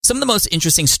some of the most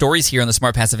interesting stories here on the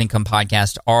Smart Passive Income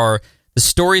podcast are the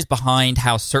stories behind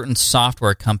how certain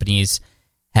software companies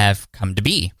have come to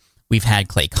be. We've had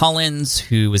Clay Collins,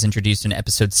 who was introduced in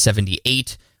episode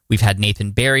 78. We've had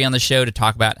Nathan Barry on the show to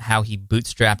talk about how he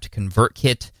bootstrapped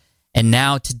ConvertKit. And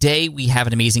now today we have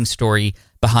an amazing story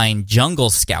behind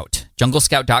JungleScout.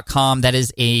 JungleScout.com, that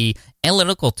is an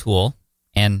analytical tool,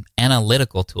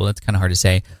 that's kind of hard to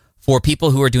say, for people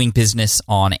who are doing business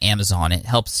on Amazon. It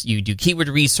helps you do keyword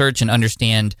research and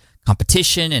understand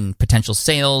competition and potential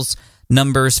sales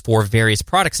numbers for various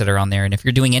products that are on there. And if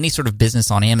you're doing any sort of business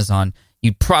on Amazon,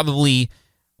 you probably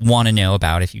want to know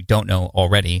about, if you don't know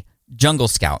already,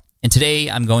 JungleScout. And today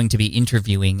I'm going to be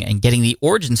interviewing and getting the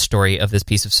origin story of this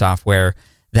piece of software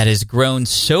that has grown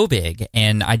so big.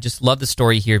 And I just love the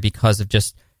story here because of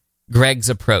just Greg's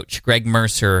approach. Greg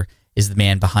Mercer is the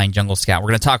man behind JungleScout. We're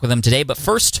going to talk with him today, but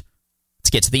first, let's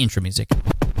get to the intro music.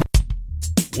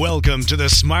 Welcome to the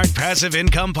Smart Passive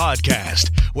Income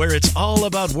Podcast, where it's all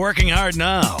about working hard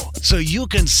now so you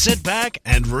can sit back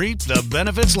and reap the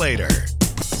benefits later.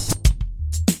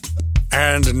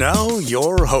 And now,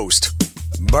 your host.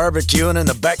 Barbecuing in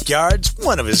the backyard's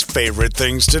one of his favorite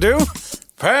things to do,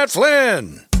 Pat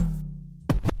Flynn.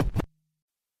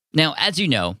 Now, as you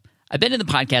know, I've been in the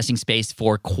podcasting space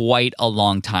for quite a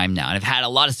long time now, and I've had a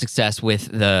lot of success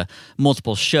with the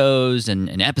multiple shows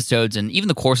and episodes and even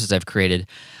the courses I've created.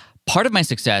 Part of my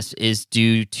success is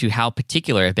due to how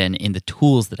particular I've been in the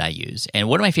tools that I use. And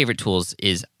one of my favorite tools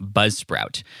is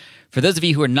Buzzsprout. For those of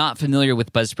you who are not familiar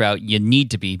with Buzzsprout, you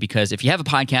need to be, because if you have a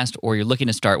podcast or you're looking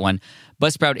to start one,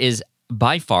 Buzzsprout is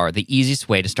by far the easiest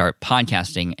way to start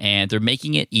podcasting, and they're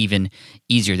making it even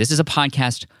easier. This is a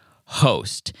podcast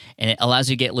host, and it allows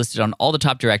you to get listed on all the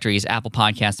top directories: Apple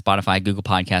Podcasts, Spotify, Google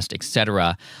Podcasts,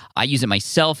 etc. I use it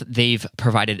myself. They've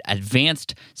provided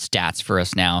advanced stats for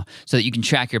us now so that you can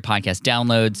track your podcast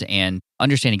downloads and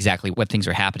understand exactly what things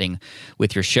are happening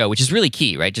with your show, which is really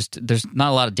key, right? Just there's not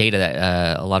a lot of data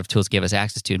that a lot of tools give us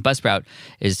access to, and Buzzsprout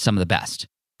is some of the best.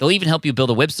 They'll even help you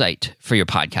build a website for your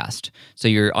podcast so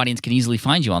your audience can easily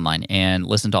find you online and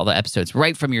listen to all the episodes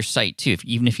right from your site too,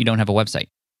 even if you don't have a website.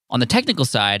 On the technical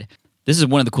side, this is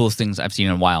one of the coolest things I've seen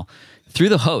in a while. Through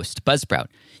the host, Buzzsprout,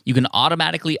 you can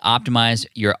automatically optimize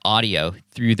your audio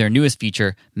through their newest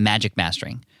feature, Magic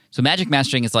Mastering. So Magic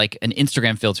Mastering is like an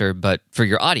Instagram filter, but for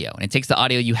your audio. And it takes the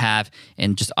audio you have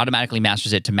and just automatically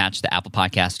masters it to match the Apple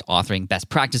Podcast authoring best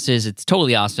practices. It's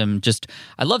totally awesome.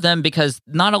 I love them because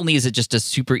not only is it just a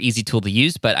super easy tool to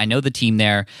use, but I know the team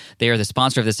there. They are the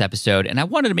sponsor of this episode. And I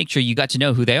wanted to make sure you got to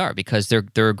know who they are because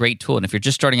they're a great tool. And if you're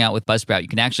just starting out with Buzzsprout, you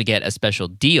can actually get a special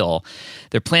deal.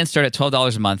 Their plans start at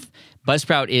 $12 a month.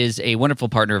 Buzzsprout is a wonderful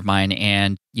partner of mine,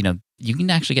 and you can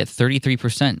actually get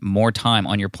 33% more time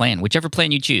on your plan, whichever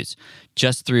plan you choose,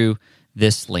 just through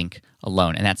this link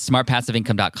alone. And that's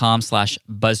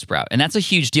smartpassiveincome.com/Buzzsprout. And that's a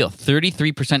huge deal,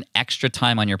 33% extra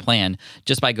time on your plan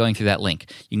just by going through that link.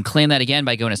 You can claim that again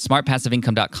by going to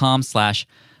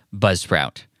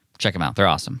smartpassiveincome.com/Buzzsprout. Check them out. They're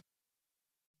awesome.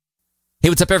 Hey,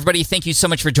 what's up, everybody? Thank you so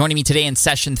much for joining me today in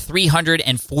session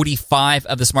 345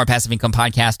 of the Smart Passive Income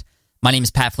Podcast. My name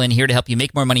is Pat Flynn, here to help you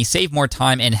make more money, save more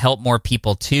time, and help more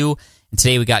people too. And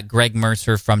today we got Greg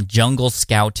Mercer from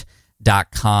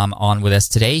JungleScout.com on with us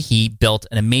today. He built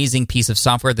an amazing piece of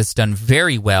software that's done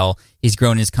very well. He's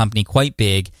grown his company quite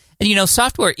big. And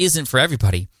software isn't for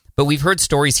everybody, but we've heard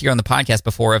stories here on the podcast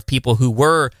before of people who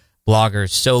were bloggers,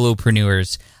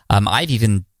 solopreneurs. I've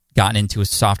even gotten into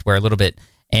software a little bit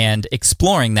and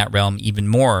exploring that realm even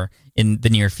more in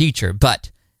the near future. But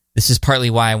this is partly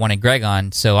why I wanted Greg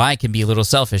on, so I can be a little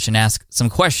selfish and ask some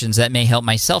questions that may help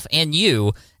myself and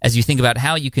you as you think about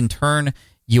how you can turn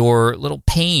your little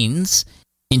pains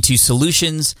into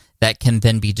solutions that can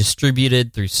then be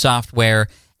distributed through software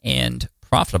and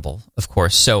profitable, of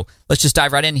course. So let's just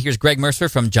dive right in. Here's Greg Mercer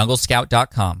from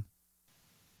JungleScout.com.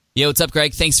 Yo, what's up,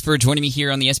 Greg? Thanks for joining me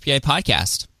here on the SPI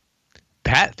podcast.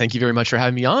 Pat, thank you very much for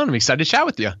having me on. I'm excited to chat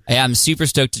with you. Yeah, I'm super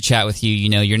stoked to chat with you.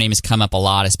 Your name has come up a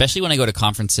lot, especially when I go to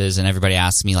conferences and everybody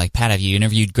asks me, like, Pat, have you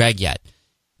interviewed Greg yet?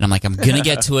 And I'm like, I'm going to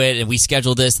get to it, and we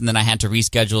scheduled this, and then I had to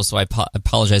reschedule, so I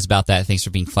apologize about that. Thanks for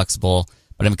being flexible.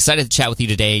 But I'm excited to chat with you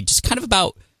today, just kind of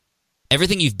about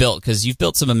everything you've built, because you've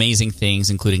built some amazing things,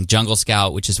 including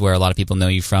JungleScout, which is where a lot of people know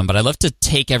you from. But I'd love to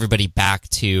take everybody back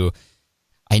to,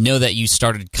 I know that you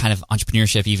started kind of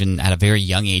entrepreneurship even at a very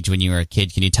young age when you were a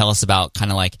kid. Can you tell us about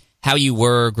kind of like how you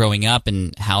were growing up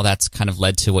and how that's kind of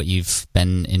led to what you've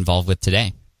been involved with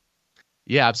today?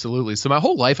 Yeah, absolutely. So my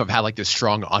whole life, I've had like this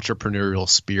strong entrepreneurial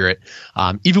spirit.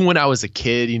 Even when I was a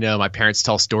kid, my parents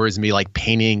tell stories of me like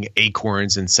painting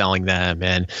acorns and selling them.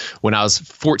 And when I was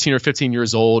 14 or 15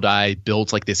 years old, I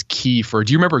built like this key for,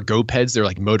 do you remember GoPeds? They're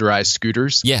like motorized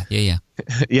scooters. Yeah.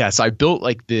 Yeah, so I built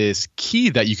like this key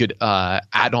that you could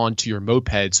add on to your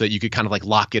moped so that you could kind of like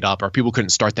lock it up, or people couldn't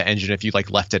start the engine if you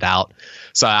like left it out.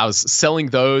 So I was selling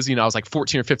those, I was like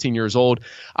 14 or 15 years old.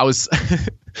 I was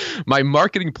my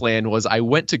marketing plan was I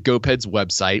went to GoPed's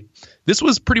website. This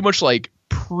was pretty much like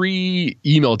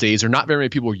pre-email days, or not very many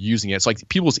people were using it. So like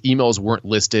people's emails weren't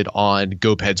listed on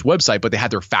GoPed's website, but they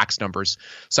had their fax numbers.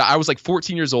 So I was like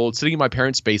 14 years old, sitting in my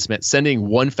parents' basement, sending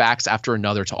one fax after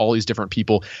another to all these different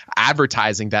people,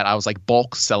 advertising that I was like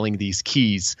bulk selling these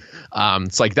keys.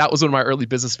 It's like that was one of my early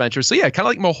business ventures. So yeah, kind of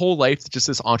like my whole life, just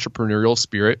this entrepreneurial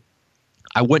spirit.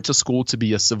 I went to school to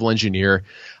be a civil engineer.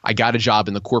 I got a job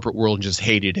in the corporate world and just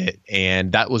hated it.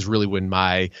 And that was really when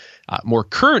my more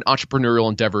current entrepreneurial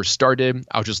endeavors started.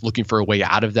 I was just looking for a way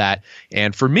out of that.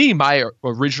 And for me, my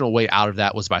original way out of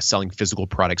that was by selling physical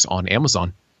products on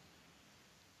Amazon.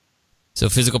 So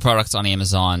physical products on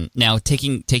Amazon. Now,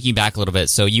 taking you back a little bit.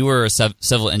 So you were a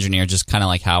civil engineer, just kind of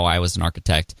like how I was an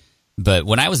architect. But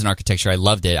when I was in architecture, I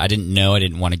loved it. I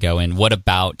didn't want to go in. What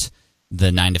about the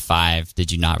 9-to-5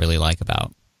 did you not really like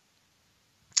about?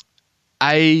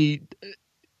 I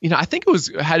think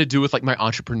it had to do with like my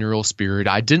entrepreneurial spirit.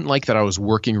 I didn't like that I was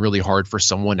working really hard for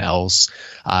someone else.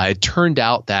 It turned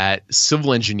out that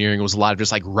civil engineering was a lot of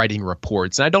just like writing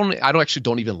reports, and I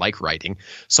don't even like writing.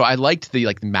 So I liked the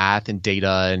like math and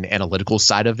data and analytical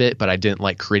side of it, but I didn't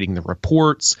like creating the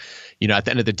reports. At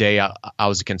the end of the day, I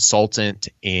was a consultant,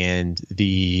 and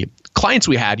the clients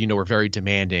we had, were very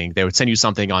demanding. They would send you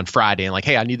something on Friday and like,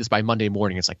 hey, I need this by Monday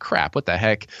morning. It's like, crap, what the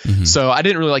heck? Mm-hmm. So I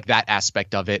didn't really like that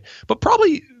aspect of it. But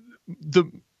probably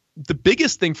the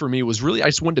biggest thing for me was really I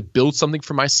just wanted to build something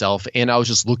for myself, and I was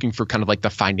just looking for kind of like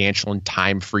the financial and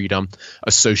time freedom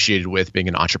associated with being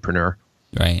an entrepreneur.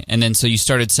 Right. And then so you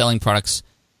started selling products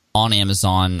on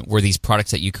Amazon. Were these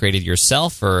products that you created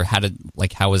yourself, or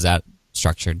how was that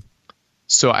structured?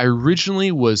 So I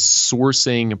originally was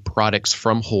sourcing products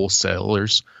from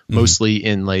wholesalers, mostly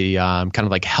in the kind of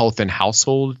like health and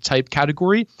household type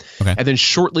category. Okay. And then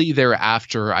shortly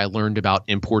thereafter, I learned about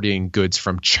importing goods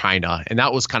from China. And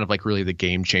that was kind of like really the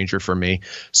game changer for me.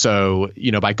 So,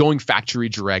 by going factory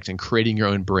direct and creating your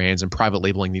own brands and private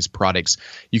labeling these products,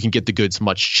 you can get the goods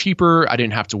much cheaper. I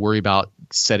didn't have to worry about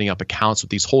setting up accounts with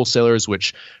these wholesalers,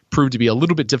 which proved to be a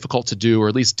little bit difficult to do, or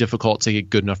at least difficult to get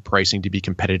good enough pricing to be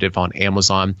competitive on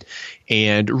Amazon.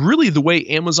 And really the way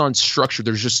Amazon's structured,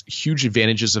 there's just huge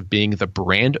advantages of being the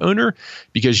brand owner,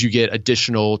 because you get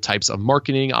additional types of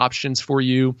marketing options for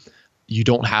you. You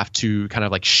don't have to kind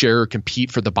of like share or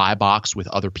compete for the buy box with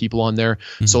other people on there.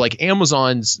 Mm-hmm. So like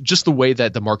Amazon's, just the way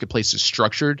that the marketplace is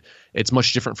structured, it's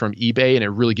much different from eBay, and it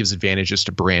really gives advantages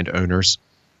to brand owners.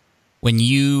 When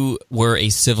you were a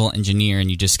civil engineer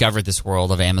and you discovered this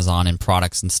world of Amazon and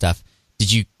products and stuff,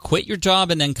 did you quit your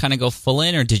job and then kind of go full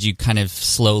in, or did you kind of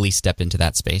slowly step into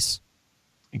that space?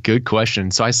 Good question.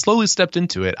 So I slowly stepped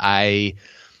into it. I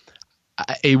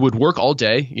would work all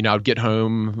day. I would get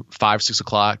home 5, 6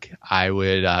 o'clock. I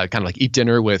would kind of like eat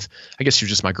dinner with, I guess she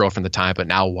was just my girlfriend at the time, but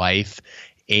now wife.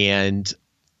 And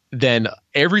then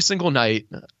every single night,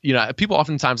 people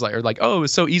oftentimes are like, oh,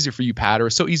 it's so easy for you, Pat, or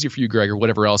it's so easy for you, Greg, or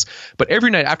whatever else. But every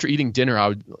night after eating dinner, I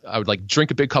would like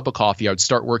drink a big cup of coffee. I would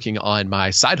start working on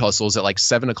my side hustles at like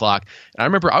 7 o'clock. And I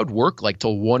remember I would work like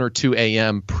till 1 or 2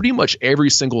 a.m. pretty much every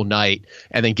single night,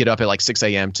 and then get up at like 6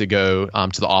 a.m. to go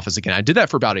to the office again. I did that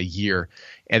for about a year.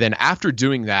 And then after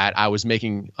doing that, I was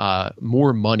making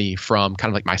more money from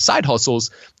kind of like my side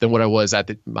hustles than what I was at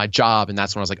my job. And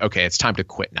that's when I was like, okay, it's time to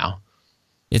quit now.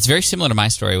 It's very similar to my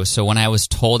story. So when I was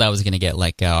told I was going to get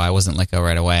let go, I wasn't let go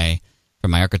right away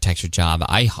from my architecture job.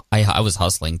 I was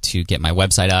hustling to get my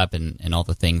website up and all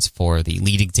the things for the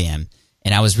lead exam.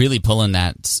 And I was really pulling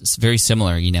that. It's very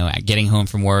similar, getting home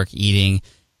from work, eating,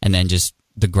 and then just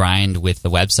the grind with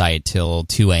the website till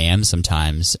 2 a.m.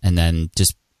 sometimes, and then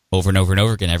just over and over and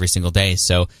over again every single day.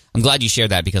 So I'm glad you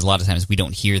shared that, because a lot of times we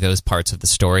don't hear those parts of the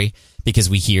story because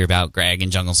we hear about Greg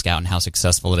and JungleScout and how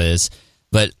successful it is.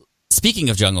 But speaking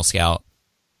of JungleScout,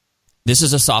 this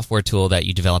is a software tool that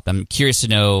you developed. I'm curious to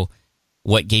know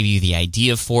what gave you the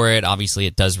idea for it. Obviously,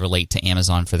 it does relate to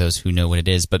Amazon for those who know what it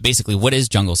is. But basically, what is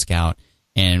JungleScout,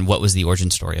 and what was the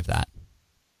origin story of that?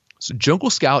 So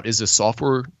JungleScout is a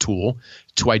software tool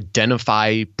to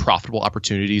identify profitable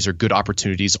opportunities or good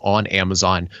opportunities on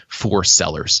Amazon for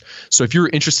sellers. So if you're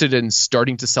interested in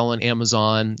starting to sell on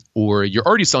Amazon, or you're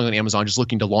already selling on Amazon, just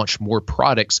looking to launch more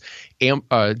products,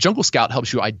 JungleScout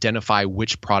helps you identify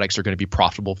which products are going to be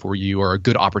profitable for you or a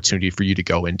good opportunity for you to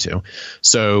go into.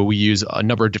 So we use a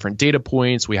number of different data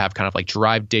points. We have kind of like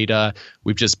derived data.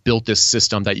 We've just built this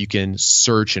system that you can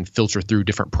search and filter through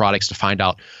different products to find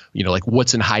out, like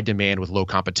what's in high demand with low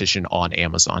competition on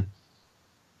Amazon.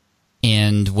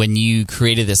 And when you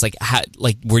created this,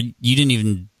 you didn't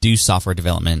even do software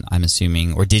development, I'm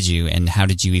assuming, or did you? And how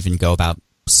did you even go about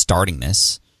starting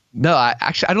this? No, I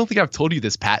don't think I've told you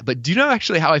this, Pat. But do you know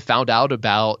actually how I found out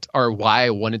about or why I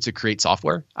wanted to create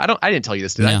software? I didn't tell you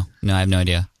this, did I? No, I have no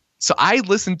idea. So I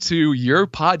listened to your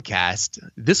podcast.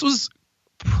 This was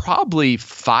probably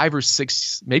 5 or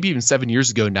 6, maybe even 7 years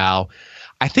ago now.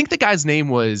 I think the guy's name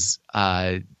was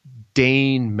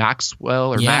Dane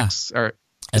Maxwell Max or.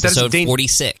 Episode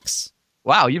 46.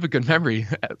 Wow, you have a good memory.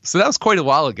 So that was quite a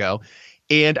while ago.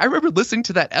 And I remember listening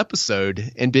to that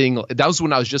episode and that was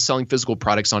when I was just selling physical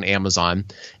products on Amazon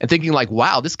and thinking like,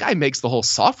 wow, this guy makes the whole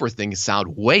software thing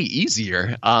sound way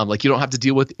easier. Like you don't have to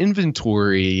deal with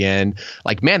inventory and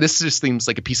like, man, this just seems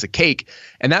like a piece of cake.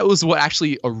 And that was what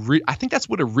actually, I think that's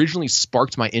what originally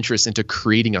sparked my interest into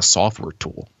creating a software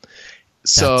tool.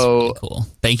 So that's really cool.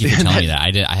 Thank you for telling me that.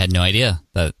 I had no idea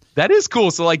that. That is cool.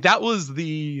 So like that was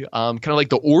the kind of like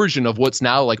the origin of what's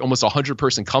now like almost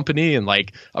 100-person company and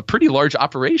like a pretty large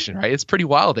operation, right? It's pretty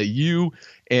wild that you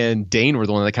and Dane were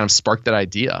the one that kind of sparked that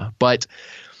idea. But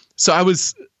so I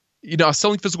was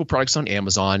selling physical products on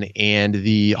Amazon, and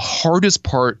the hardest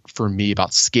part for me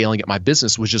about scaling up my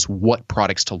business was just what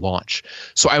products to launch.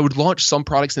 So I would launch some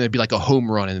products and they'd be like a home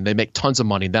run and they make tons of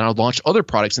money. Then I would launch other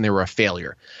products and they were a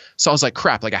failure. So I was like,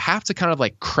 crap, like I have to kind of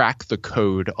like crack the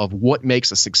code of what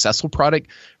makes a successful product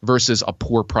versus a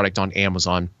poor product on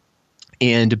Amazon.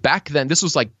 And back then, this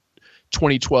was like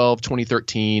 2012,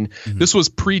 2013. Mm-hmm. This was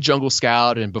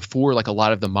pre-JungleScout and before like a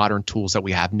lot of the modern tools that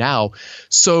we have now.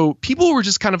 So people were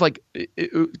just kind of like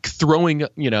throwing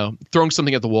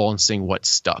something at the wall and seeing what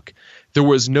stuck. There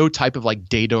was no type of like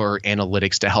data or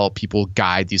analytics to help people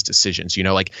guide these decisions.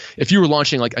 Like if you were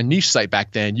launching like a niche site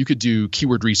back then, you could do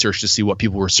keyword research to see what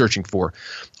people were searching for.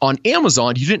 On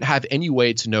Amazon, you didn't have any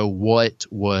way to know what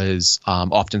was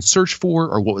often searched for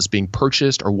or what was being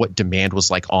purchased or what demand was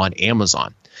like on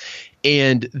Amazon.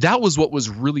 And that was what was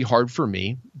really hard for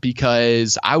me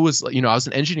because I was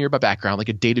an engineer by background, like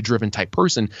a data-driven type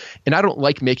person. And I don't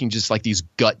like making just like these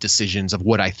gut decisions of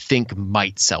what I think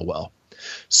might sell well.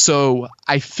 So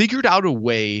I figured out a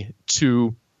way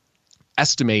to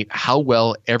estimate how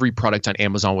well every product on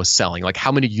Amazon was selling, like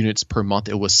how many units per month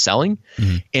it was selling.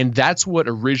 Mm-hmm. And that's what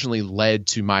originally led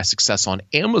to my success on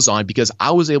Amazon because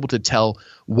I was able to tell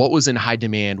what was in high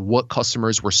demand, what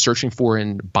customers were searching for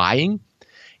and buying.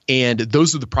 And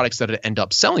those are the products that end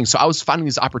up selling. So I was finding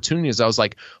these opportunities. I was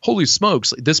like, holy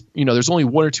smokes, this, there's only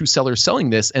 1 or 2 sellers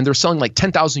selling this and they're selling like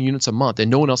 10,000 units a month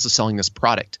and no one else is selling this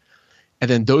product. And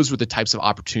then those were the types of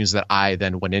opportunities that I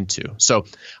then went into. So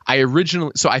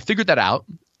I figured that out.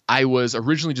 I was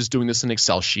originally just doing this in an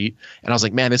Excel sheet. And I was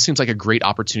like, man, this seems like a great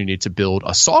opportunity to build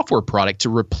a software product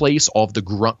to replace all of the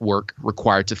grunt work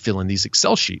required to fill in these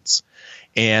Excel sheets.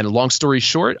 And long story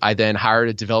short, I then hired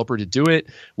a developer to do it.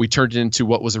 We turned it into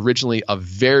what was originally a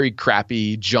very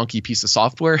crappy, junky piece of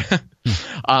software.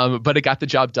 But it got the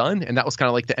job done. And that was kind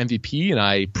of like the MVP. And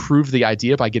I proved the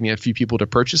idea by getting a few people to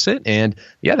purchase it. And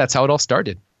yeah, that's how it all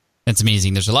started. That's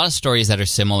amazing. There's a lot of stories that are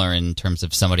similar in terms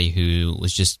of somebody who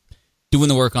was just doing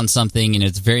the work on something and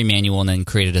it's very manual and then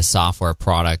created a software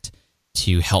product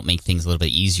to help make things a little bit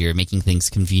easier, making things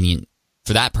convenient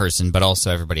for that person, but also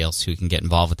everybody else who can get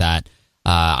involved with that.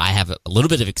 I have a little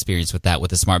bit of experience with that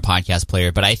with a smart podcast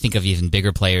player, but I think of even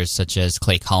bigger players such as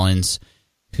Clay Collins,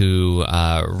 who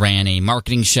ran a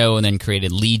marketing show and then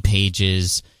created lead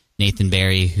pages, Nathan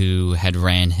Barry, who had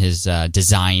ran his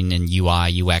design and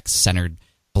UI, UX centered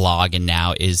blog and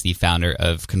now is the founder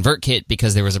of ConvertKit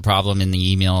because there was a problem in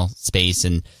the email space.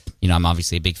 And, I'm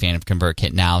obviously a big fan of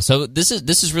ConvertKit now. So this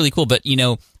is really cool. But,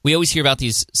 we always hear about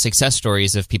these success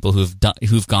stories of people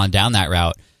who've gone down that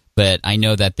route. But I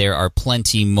know that there are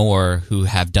plenty more who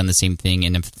have done the same thing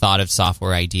and have thought of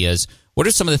software ideas. What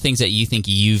are some of the things that you think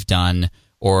you've done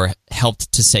or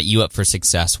helped to set you up for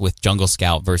success with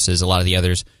JungleScout versus a lot of the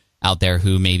others out there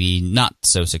who maybe not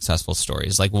so successful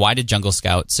stories? Like, why did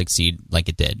JungleScout succeed like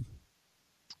it did?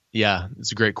 Yeah,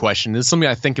 it's a great question. It's something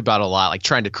I think about a lot, like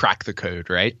trying to crack the code,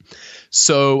 right?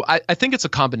 So I think it's a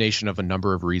combination of a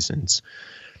number of reasons.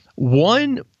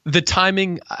 One, the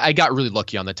timing, I got really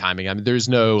lucky on the timing. I mean, there's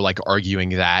no like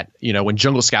arguing that. When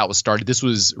JungleScout was started, this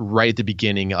was right at the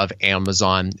beginning of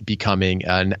Amazon becoming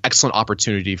an excellent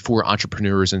opportunity for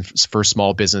entrepreneurs and for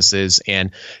small businesses.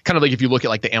 And kind of like if you look at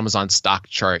like the Amazon stock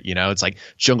chart, it's like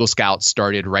JungleScout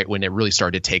started right when it really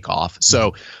started to take off.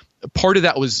 So part of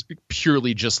that was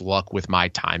purely just luck with my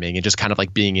timing and just kind of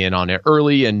like being in on it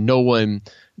early, and no one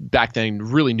back then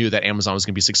really knew that Amazon was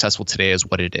going to be successful today as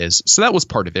what it is. So that was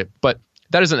part of it, but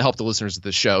that doesn't help the listeners of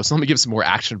the show. So let me give some more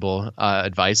actionable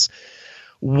advice.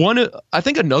 I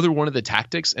think another one of the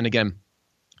tactics, and again,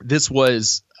 this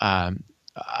was, I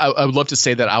would love to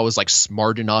say that I was like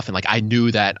smart enough and like I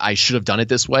knew that I should have done it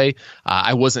this way.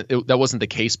 That wasn't the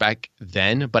case back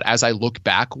then. But as I look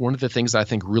back, one of the things that I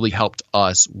think really helped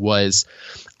us was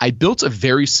I built a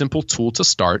very simple tool to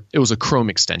start. It was a Chrome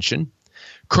extension.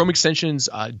 Chrome extensions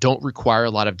don't require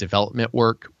a lot of development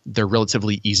work. They're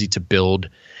relatively easy to build,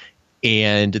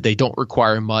 and they don't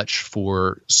require much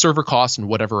for server costs and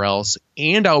whatever else.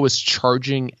 And I was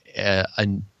charging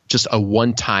just a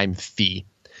one-time fee.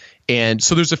 And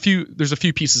so there's a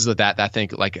few pieces of that I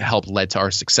think like helped led to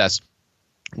our success.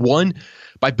 One,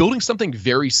 by building something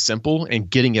very simple and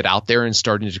getting it out there and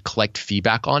starting to collect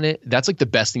feedback on it, that's like the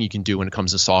best thing you can do when it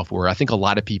comes to software. I think a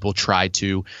lot of people try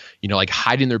to, like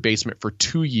hide in their basement for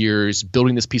 2 years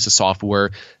building this piece of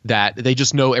software that they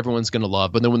just know everyone's going to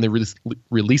love. But then when they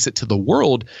release it to the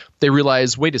world, they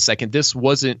realize, wait a second, this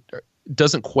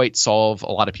doesn't quite solve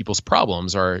a lot of people's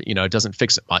problems, or, it doesn't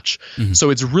fix it much. Mm-hmm. So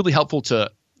it's really helpful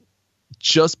to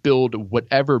just build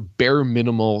whatever bare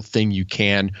minimal thing you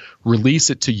can, release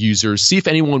it to users, see if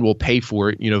anyone will pay for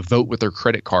it, vote with their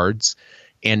credit cards,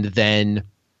 and then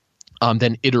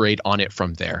iterate on it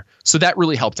from there. So that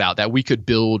really helped out that we could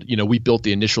build, we built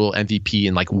the initial MVP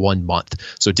in like 1 month.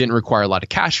 So it didn't require a lot of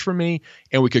cash from me,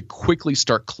 and we could quickly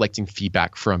start collecting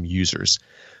feedback from users.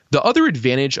 The other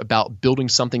advantage about building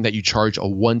something that you charge a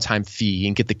one-time fee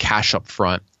and get the cash up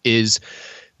front is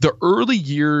the early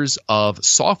years of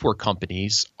software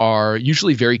companies are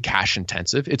usually very cash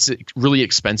intensive. It's really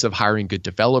expensive hiring good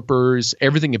developers.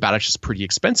 Everything about it's just pretty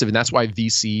expensive. And that's why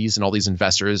VCs and all these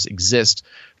investors exist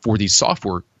for these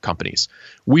software companies.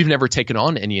 We've never taken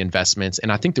on any investments.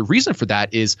 And I think the reason for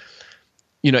that is,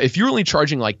 if you're only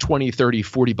charging like 20, 30,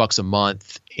 40 bucks a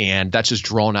month, and that's just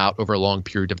drawn out over a long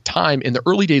period of time, in the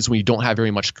early days when you don't have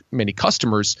many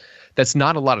customers, that's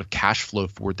not a lot of cash flow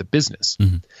for the business.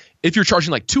 Mm-hmm. If you're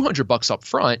charging like 200 bucks up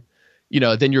front,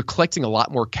 then you're collecting a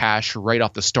lot more cash right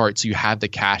off the start. So you have the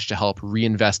cash to help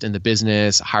reinvest in the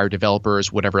business, hire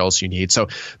developers, whatever else you need. So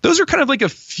those are kind of like a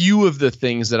few of the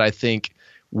things that I think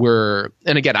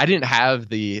and again, I didn't have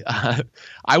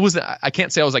I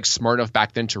can't say I was like smart enough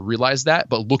back then to realize that,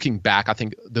 but looking back, I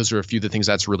think those are a few of the things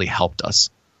that's really helped us.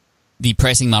 The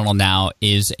pricing model now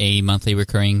is a monthly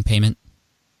recurring payment?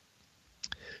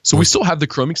 So we still have the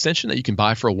Chrome extension that you can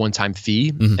buy for a one-time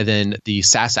fee. Mm-hmm. And then the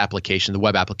SaaS application, the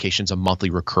web application, is a monthly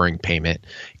recurring payment.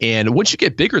 And once you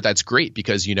get bigger, that's great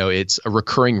because, it's a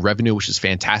recurring revenue, which is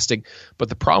fantastic. But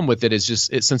the problem with it is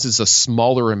since it's a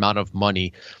smaller amount of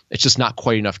money, it's just not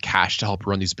quite enough cash to help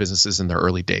run these businesses in their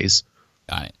early days.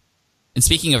 Got it. And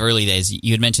speaking of early days,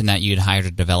 you had mentioned that you had hired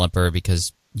a developer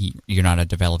because you're not a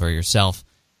developer yourself.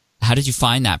 How did you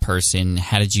find that person?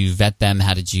 How did you vet them?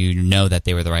 How did you know that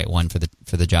they were the right one for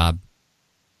the job?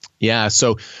 Yeah,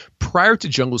 so prior to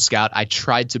JungleScout, I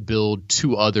tried to build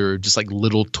 2 other just like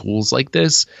little tools like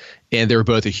this, and they were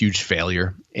both a huge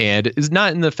failure. And it's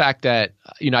not in the fact that,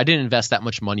 I didn't invest that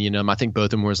much money in them. I think both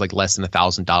of them was like less than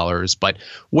 $1,000. But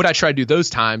what I tried to do those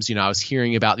times, I was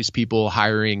hearing about these people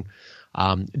hiring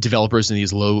developers in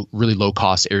these really low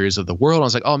cost areas of the world. I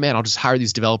was like, oh man, I'll just hire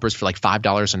these developers for like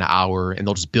 $5 an hour and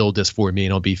they'll just build this for me and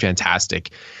it'll be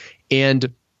fantastic.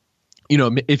 And,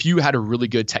 if you had a really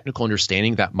good technical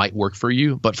understanding, that might work for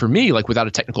you. But for me, like without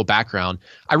a technical background,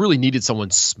 I really needed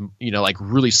someone, like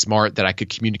really smart that I could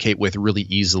communicate with really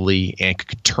easily and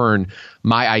could turn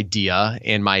my idea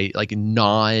and my like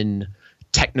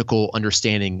non-technical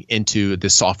understanding into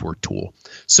this software tool.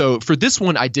 So for this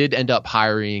one, I did end up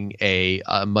hiring a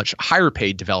much higher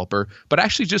paid developer, but I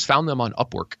actually just found them on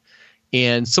Upwork.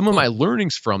 And some of my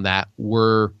learnings from that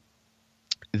were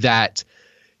that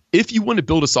if you want to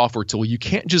build a software tool, you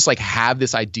can't just like have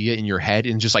this idea in your head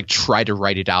and just like try to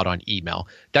write it out on email.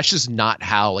 That's just not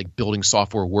how like building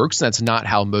software works. And that's not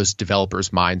how most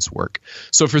developers' minds work.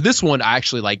 So for this one, I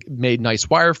actually like made nice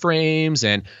wireframes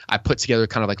and I put together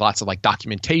kind of like lots of like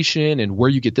documentation and where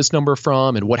you get this number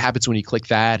from and what happens when you click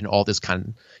that and all this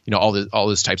kind of, all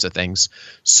those types of things.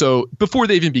 So before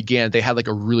they even began, they had like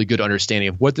a really good understanding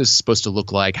of what this is supposed to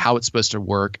look like, how it's supposed to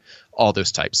work, all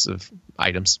those types of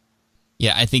items.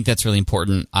 Yeah, I think that's really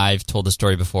important. I've told the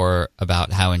story before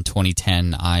about how in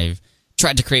 2010 I've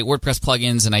tried to create WordPress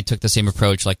plugins, and I took the same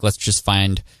approach, like let's just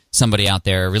find somebody out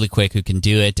there really quick who can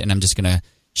do it, and I'm just going to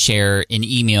share in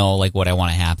email like what I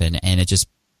want to happen, and it just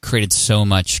created so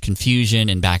much confusion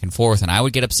and back and forth, and I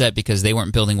would get upset because they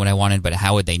weren't building what I wanted, but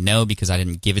how would they know because I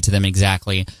didn't give it to them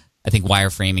exactly? I think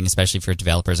wireframing, especially for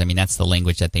developers, I mean, that's the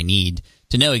language that they need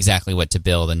to know exactly what to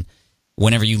build, and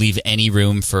whenever you leave any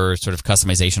room for sort of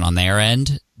customization on their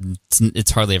end, it's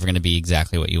hardly ever going to be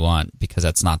exactly what you want because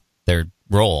that's not their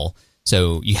role.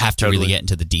 So you have to really get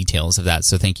into the details of that.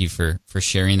 So thank you for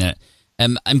sharing that.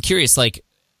 I'm curious, like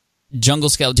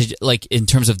JungleScout, like in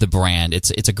terms of the brand, it's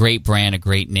a great brand, a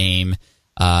great name,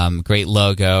 great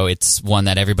logo. It's one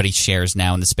that everybody shares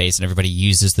now in the space and everybody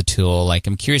uses the tool. Like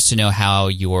I'm curious to know how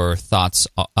your thoughts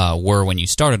were when you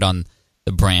started on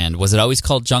the brand. Was it always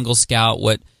called JungleScout?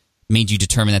 What made you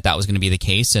determine that was going to be the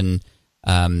case? And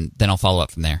then I'll follow up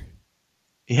from there.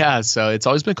 Yeah, so it's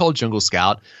always been called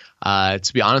JungleScout.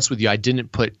 To be honest with you, I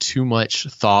didn't put too much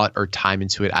thought or time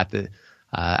into it at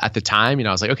the time. You know,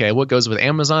 I was like, okay, what goes with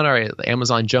Amazon? All right, the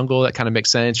Amazon Jungle, that kind of makes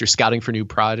sense. You're scouting for new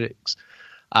products.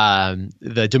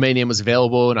 The domain name was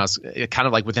available, and I was kind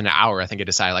of like within an hour, I think I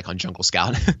decided like on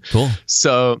JungleScout. Cool.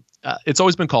 So it's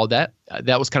always been called that.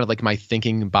 That was kind of like my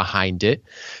thinking behind it.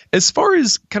 As far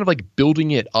as kind of like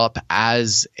building it up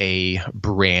as a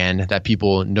brand that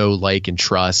people know, like, and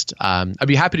trust, I'd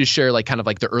be happy to share like kind of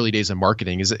like the early days of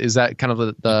marketing. Is that kind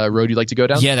of the road you'd like to go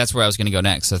down? Yeah, that's where I was going to go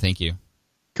next. So thank you.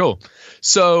 Cool.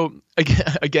 So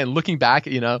again, looking back,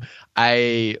 you know,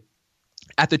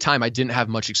 at the time, I didn't have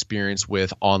much experience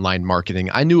with online marketing.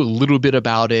 I knew a little bit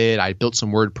about it. I built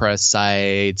some WordPress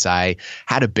sites. I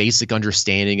had a basic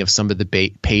understanding of some of the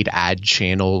paid ad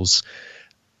channels,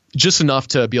 just enough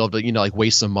to be able to, you know, like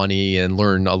waste some money and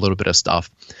learn a little bit of stuff.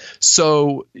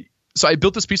 So I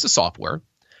built this piece of software.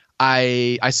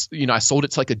 I sold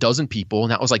it to like a dozen people,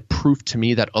 and that was like proof to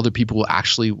me that other people will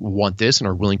actually want this and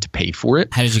are willing to pay for it.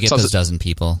 How did you get those dozen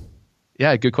people?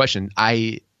 Yeah, good question.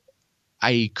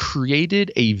 I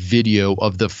created a video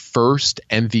of the first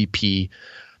MVP,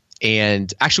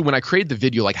 and actually when I created the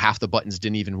video, like half the buttons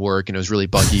didn't even work and it was really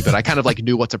buggy, but I kind of like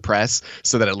knew what to press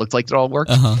so that it looked like it all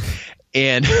worked.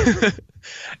 And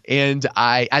and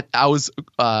I was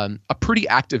a pretty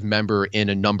active member in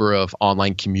a number of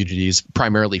online communities,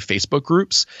 primarily Facebook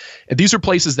groups. And these are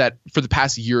places that for the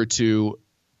past year or two,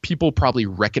 people probably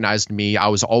recognized me. I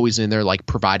was always in there like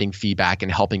providing feedback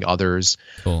and helping others.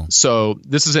 Cool. So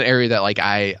this is an area that like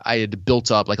I had built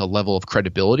up like a level of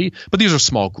credibility, but these are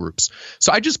small groups.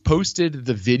 So I just posted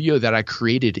the video that I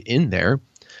created in there.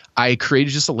 I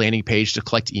created just a landing page to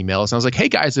collect emails. And I was like, hey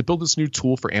guys, I built this new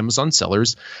tool for Amazon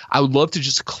sellers. I would love to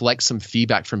just collect some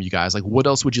feedback from you guys. Like, what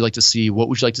else would you like to see? What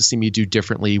would you like to see me do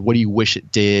differently? What do you wish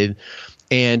it did?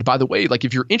 And by the way, like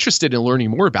if you're interested in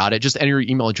learning more about it, just enter your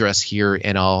email address here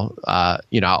and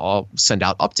I'll send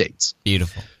out updates.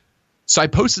 Beautiful. So I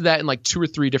posted that in like 2 or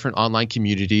 3 different online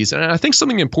communities. And I think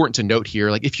something important to note here,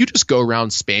 like if you just go around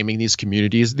spamming these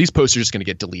communities, these posts are just going to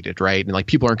get deleted, right? And like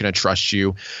people aren't going to trust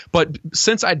you. But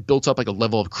since I'd built up like a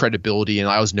level of credibility and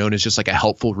I was known as just like a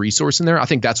helpful resource in there, I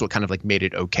think that's what kind of like made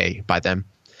it okay by them.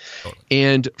 Totally.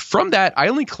 And from that, I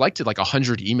only collected like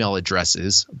 100 email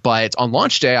addresses, but on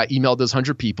launch day, I emailed those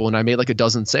 100 people and I made like a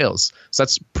dozen sales. So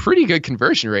that's pretty good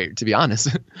conversion rate, to be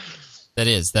honest. That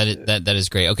is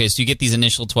great. Okay, so you get these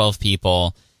initial 12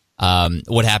 people.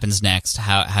 What happens next?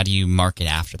 How do you market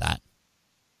after that?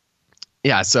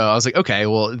 Yeah, so I was like, okay,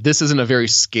 well, this isn't a very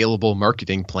scalable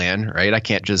marketing plan, right? I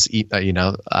can't just fill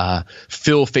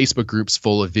Facebook groups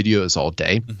full of videos all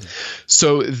day. Mm-hmm.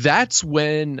 So that's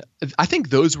when I think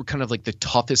those were kind of like the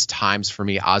toughest times for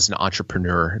me as an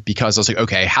entrepreneur, because I was like,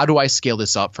 okay, how do I scale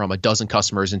this up from a dozen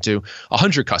customers into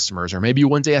 100 customers, or maybe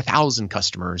one day 1,000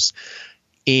 customers?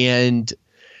 And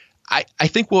I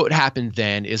think what would happen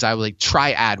then is I would like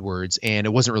try AdWords and it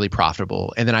wasn't really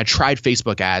profitable. And then I tried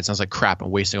Facebook ads and I was like, crap,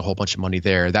 I'm wasting a whole bunch of money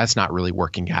there. That's not really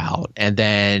working out. And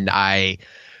then I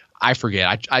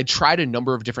forget. I tried a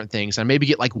number of different things. I maybe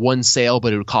get like one sale,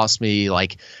 but it would cost me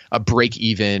like a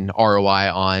break-even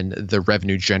ROI on the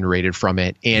revenue generated from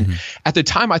it. And at the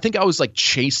time, I think I was like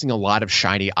chasing a lot of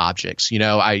shiny objects. You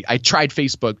know, I tried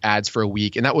Facebook ads for a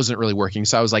week and that wasn't really working.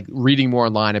 So I was like reading more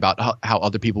online about how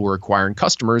other people were acquiring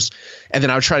customers. And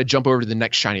then I would try to jump over to the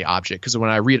next shiny object because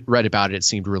when I read about it, it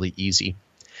seemed really easy.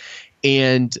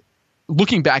 And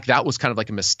looking back, that was kind of like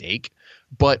a mistake.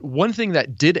 But one thing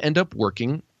that did end up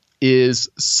working is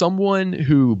someone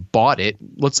who bought it,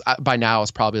 by now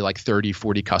it's probably like 30,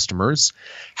 40 customers,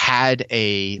 had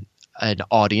a an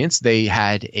audience. They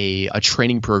had a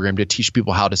training program to teach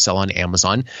people how to sell on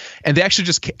Amazon. And they actually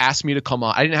just asked me to come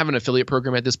on. I didn't have an affiliate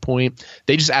program at this point.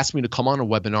 They just asked me to come on a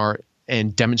webinar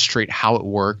and demonstrate how it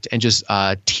worked and just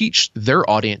teach their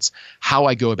audience how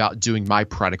I go about doing my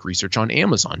product research on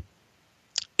Amazon.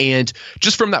 And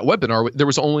just from that webinar, there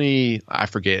was only, I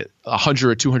forget, 100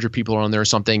 or 200 people on there or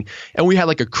something. And we had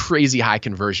like a crazy high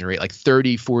conversion rate, like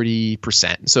 30,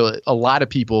 40%. So a lot of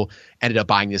people ended up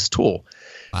buying this tool.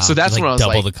 Wow. So that's when I was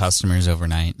double the customers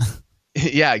overnight.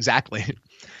 Yeah, exactly.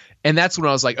 And that's when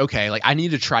I was like, okay, like I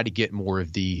need to try to get more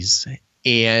of these.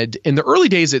 And in the early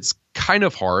days, it's kind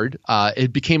of hard.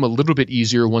 It became a little bit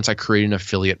easier once I created an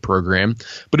affiliate program,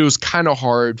 but it was kind of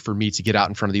hard for me to get out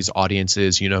in front of these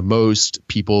audiences. You know, most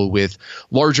people with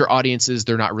larger audiences,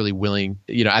 they're not really willing.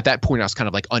 You know, at that point, I was kind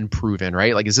of like unproven,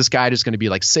 right? Like, is this guy just going to be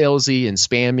like salesy and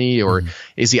spammy, or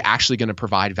is he actually going to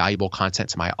provide valuable content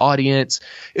to my audience?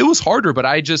 It was harder, but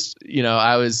I just, you know,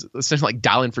 I was essentially like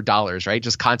dialing for dollars, right?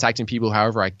 Just contacting people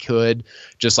however I could,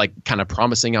 just like kind of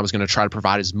promising I was going to try to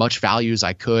provide as much value as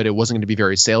I could. It wasn't going to be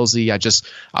very salesy.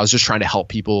 I was just trying to help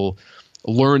people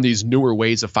learn these newer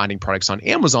ways of finding products on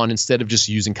Amazon instead of just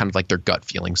using kind of like their gut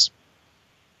feelings.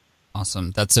 Awesome.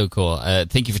 That's so cool.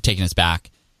 Thank you for taking us back.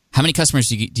 How many customers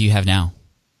do you have now?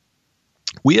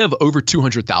 We have over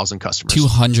 200,000 customers.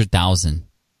 200,000.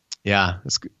 Yeah.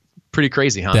 It's pretty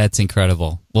crazy, huh? That's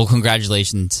incredible. Well,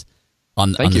 congratulations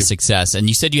on the success. And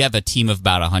you said you have a team of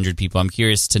about 100 people. I'm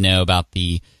curious to know about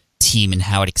the team and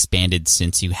how it expanded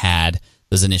since you had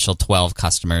those initial 12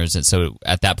 customers. And so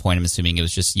at that point, I'm assuming it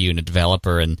was just you and a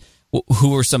developer. And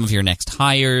who are some of your next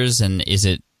hires? And is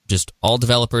it just all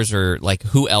developers, or like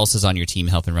who else is on your team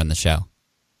helping run the show?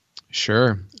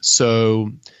 Sure.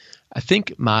 So I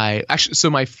think my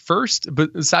first,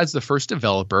 but besides the first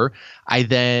developer, I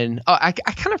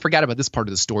kind of forgot about this part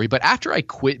of the story, but after I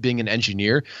quit being an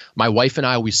engineer, my wife and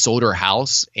I, we sold our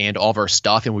house and all of our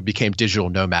stuff, and we became digital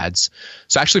nomads.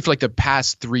 So actually for like the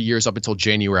past 3 years up until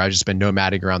January, I've just been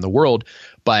nomading around the world.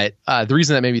 But the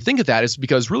reason that made me think of that is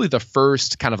because really the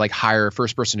first kind of like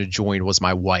first person to join was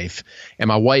my wife. And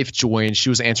my wife joined, she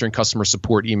was answering customer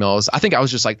support emails. I think I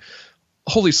was just like,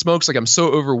 holy smokes, like I'm so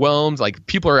overwhelmed. Like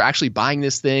people are actually buying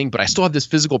this thing, but I still have this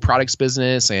physical products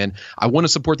business and I want to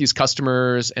support these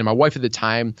customers. And my wife at the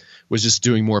time was just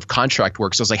doing more of contract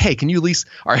work. So I was like, hey, can you at least,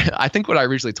 or I think what I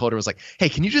originally told her was like, hey,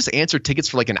 can you just answer tickets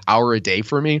for like an hour a day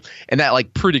for me? And that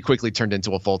like pretty quickly turned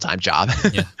into a full-time job.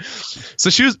 Yeah.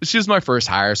 So she was my first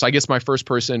hire. So I guess my first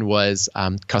person was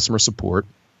customer support.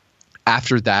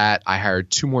 After that, I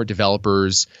hired 2 more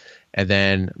developers. And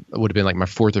then it would have been like my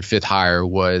 4th or 5th hire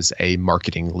was a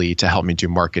marketing lead to help me do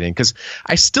marketing, because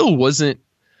I still wasn't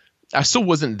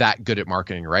that good at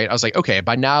marketing, right? I was like, okay,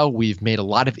 by now we've made a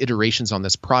lot of iterations on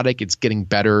this product. It's getting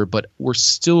better, but we're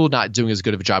still not doing as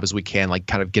good of a job as we can, like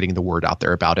kind of getting the word out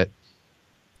there about it.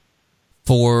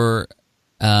 For,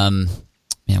 where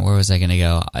was I going to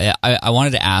go? I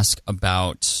wanted to ask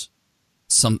about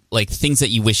some like things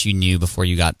that you wish you knew before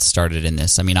you got started in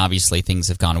this. I mean, obviously things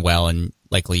have gone well and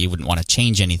likely you wouldn't want to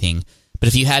change anything, but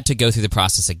if you had to go through the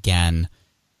process again,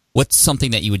 what's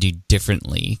something that you would do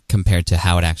differently compared to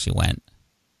how it actually went?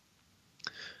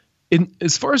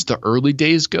 As far as the early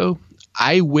days go,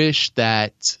 I wish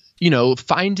that,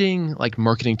 finding like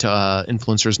marketing to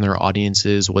influencers and their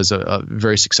audiences was a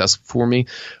very successful for me.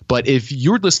 But if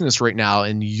you're listening to this right now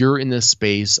and you're in this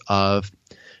space of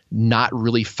not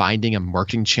really finding a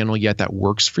marketing channel yet that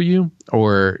works for you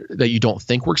or that you don't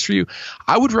think works for you,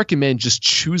 I would recommend just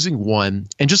choosing one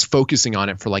and just focusing on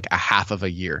it for like a half of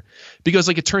a year. Because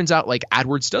like it turns out like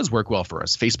AdWords does work well for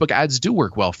us. Facebook ads do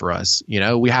work well for us.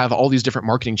 We have all these different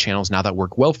marketing channels now that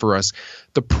work well for us.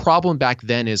 The problem back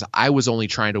then is I was only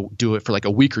trying to do it for like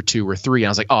a week or 2 or 3. And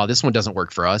I was like, oh, this one doesn't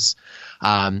work for us.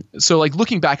 So like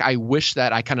looking back, I wish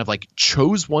that I kind of like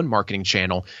chose one marketing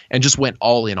channel and just went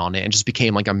all in on it and just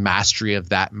became like a mastery of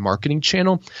that marketing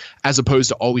channel, as opposed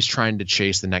to always trying to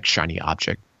chase the next shiny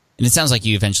object. And it sounds like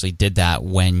you eventually did that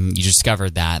when you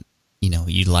discovered that,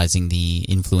 utilizing the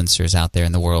influencers out there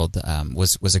in the world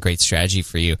was a great strategy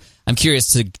for you. I'm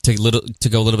curious to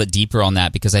go a little bit deeper on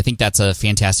that, because I think that's a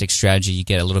fantastic strategy. You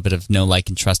get a little bit of know, like,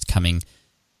 and trust coming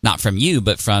not from you,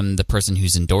 but from the person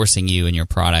who's endorsing you and your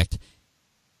product.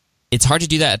 It's hard to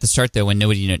do that at the start, though, when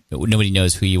nobody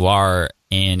knows who you are,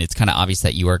 and it's kind of obvious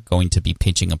that you are going to be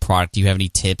pitching a product. Do you have any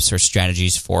tips or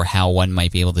strategies for how one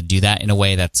might be able to do that in a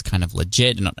way that's kind of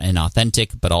legit and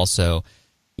authentic, but also,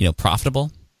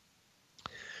 profitable?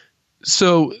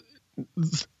 So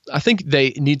I think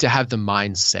they need to have the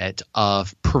mindset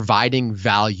of providing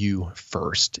value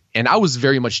first. And I was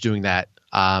very much doing that.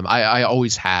 I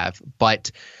always have.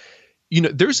 But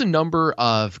there's a number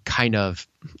of kind of,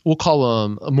 we'll call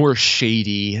them more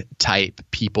shady type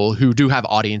people who do have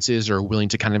audiences or are willing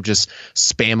to kind of just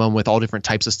spam them with all different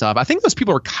types of stuff. I think those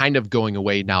people are kind of going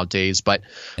away nowadays, but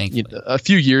a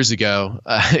few years ago,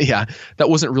 that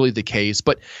wasn't really the case.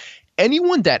 But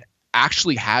anyone that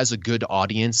actually has a good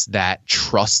audience that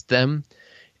trusts them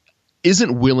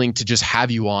isn't willing to just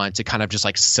have you on to kind of just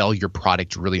like sell your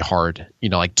product really hard,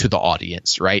 like to the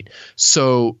audience, right?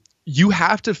 So you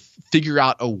have to figure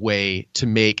out a way to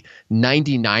make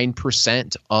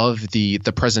 99% of the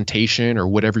presentation or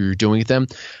whatever you're doing with them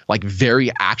like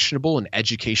very actionable and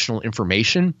educational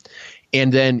information.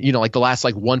 And then, like the last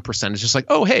like 1% is just like,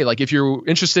 oh, hey, like if you're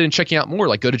interested in checking out more,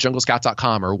 like go to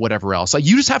junglescout.com or whatever else. Like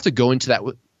you just have to go into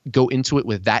it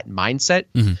with that mindset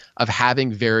of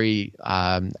having very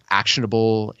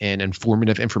actionable and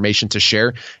informative information to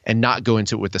share, and not go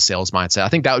into it with the sales mindset. I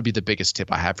think that would be the biggest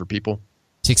tip I have for people.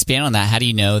 To expand on that, how do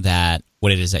you know that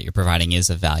what it is that you're providing is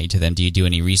of value to them? Do you do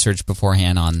any research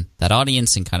beforehand on that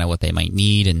audience and kind of what they might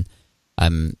need? And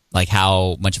like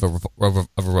how much of a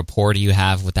rapport do you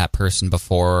have with that person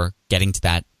before getting to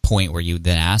that point where you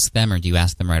then ask them, or do you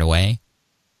ask them right away?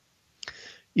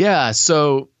 Yeah,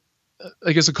 so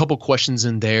I guess a couple questions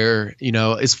in there,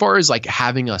 as far as like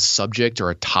having a subject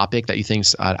or a topic that you think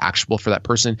is actionable for that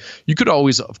person, you could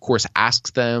always, of course,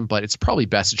 ask them, but it's probably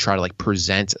best to try to like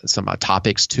present some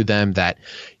topics to them that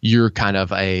you're kind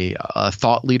of a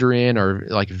thought leader in, or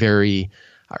like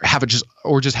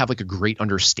just have like a great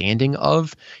understanding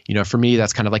of. For me,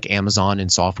 that's kind of like Amazon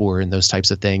and software and those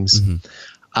types of things.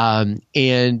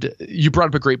 And you brought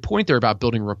up a great point there about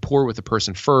building rapport with the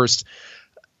person first.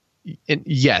 And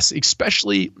yes,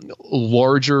 especially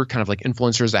larger kind of like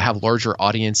influencers that have larger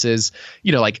audiences,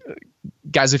 like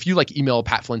guys, if you like email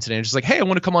Pat Flynn today and just like, hey, I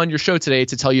want to come on your show today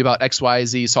to tell you about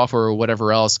XYZ software or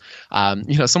whatever else,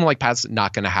 someone like Pat's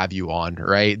not going to have you on,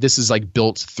 right? This is like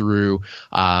built through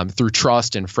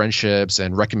trust and friendships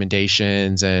and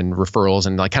recommendations and referrals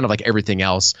and like kind of like everything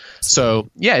else. So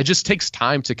yeah, it just takes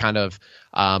time to kind of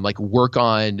like work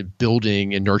on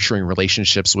building and nurturing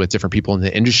relationships with different people in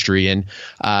the industry, and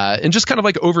just kind of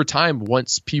like over time,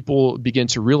 once people begin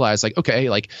to realize like, okay,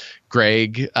 like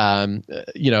Greg,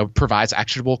 provides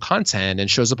actionable content and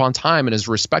shows up on time and is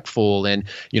respectful, and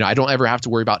I don't ever have to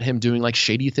worry about him doing like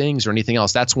shady things or anything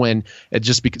else. That's when it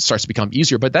just starts to become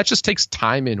easier, but that just takes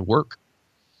time and work.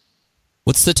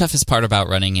 What's the toughest part about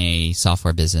running a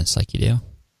software business like you do?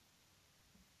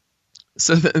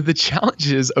 So the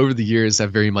challenges over the years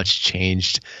have very much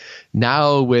changed.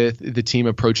 Now with the team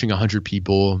approaching 100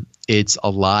 people, it's a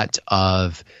lot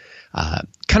of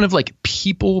kind of like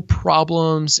people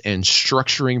problems and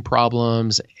structuring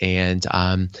problems, and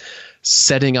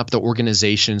setting up the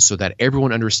organization so that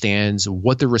everyone understands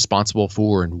what they're responsible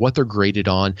for and what they're graded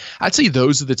on. I'd say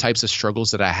those are the types of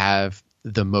struggles that I have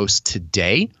the most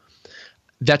today.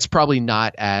 That's probably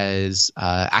not as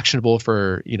actionable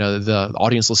for the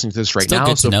audience listening to this right now.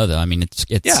 Still good to know, though. I mean, it's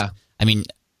yeah. I mean,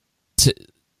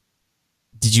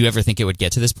 did you ever think it would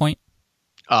get to this point?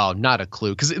 Oh, not a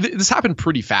clue, because this happened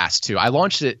pretty fast too. I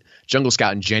launched it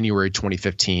JungleScout in January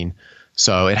 2015,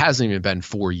 so it hasn't even been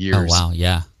 4 years. Oh wow,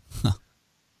 yeah.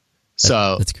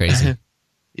 So that's crazy.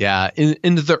 Yeah,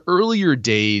 in the earlier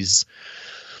days,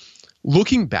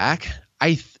 looking back,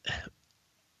 I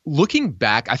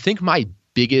think my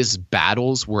biggest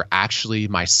battles were actually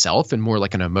myself and more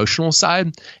like an emotional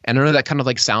side. And I know that kind of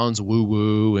like sounds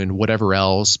woo-woo and whatever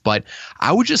else, but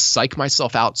I would just psych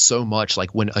myself out so much,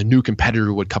 like when a new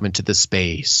competitor would come into the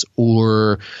space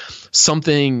or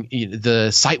something,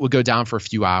 the site would go down for a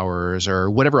few hours or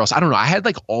whatever else. I don't know. I had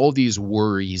like all these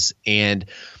worries, and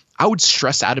I would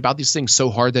stress out about these things so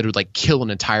hard that it would like kill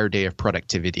an entire day of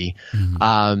productivity.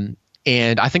 Mm-hmm.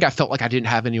 And I think I felt like I didn't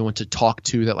have anyone to talk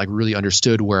to that like really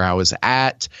understood where I was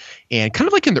at. And kind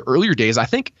of like in the earlier days, I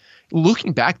think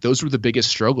looking back, those were the biggest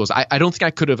struggles. I don't think I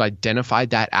could have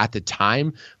identified that at the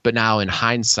time, but now in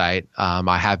hindsight,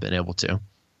 I have been able to.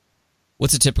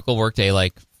 What's a typical workday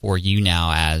like for you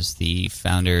now as the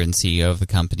founder and CEO of the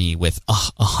company with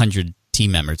 100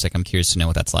 team members? Like, I'm curious to know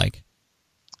what that's like.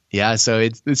 Yeah, so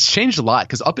it's changed a lot,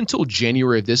 because up until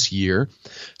January of this year,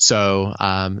 so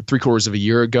 3/4 of a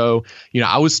year ago,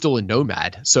 I was still a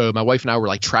nomad. So my wife and I were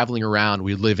like traveling around.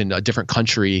 We live in a different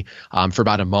country for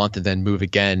about a month and then move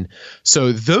again.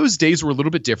 So those days were a little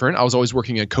bit different. I was always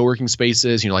working in co-working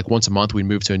spaces. Like once a month we'd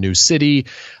move to a new city.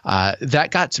 That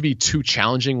got to be too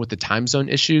challenging with the time zone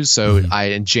issues. So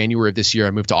in January of this year,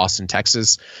 I moved to Austin,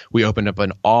 Texas. We opened up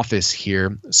an office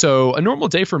here. So a normal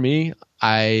day for me,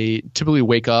 I typically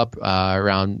wake up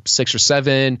around 6 or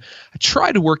 7. I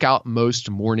try to work out most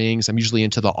mornings. I'm usually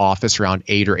into the office around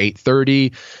 8 or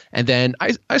 8:30. And then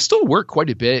I still work quite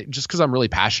a bit just because I'm really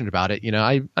passionate about it.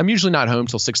 I'm usually not home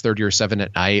till 6:30 or 7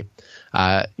 at night.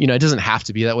 It doesn't have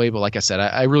to be that way, but like I said,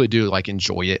 I really do like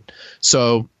enjoy it.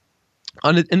 So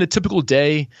in a typical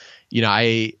day,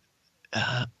 I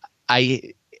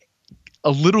a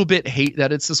little bit hate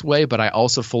that it's this way, but I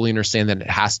also fully understand that it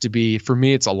has to be. For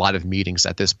me, it's a lot of meetings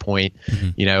at this point.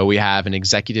 Mm-hmm. We have an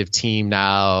executive team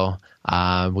now.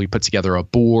 We put together a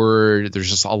board. There's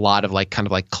just a lot of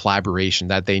kind of collaboration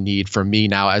that they need from me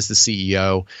now as the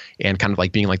CEO, and kind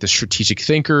of being the strategic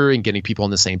thinker and getting people on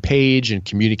the same page and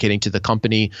communicating to the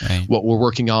company what we're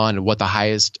working on and what the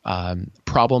highest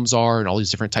problems are and all these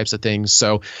different types of things.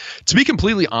 So to be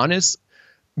completely honest,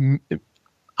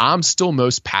 I'm still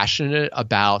most passionate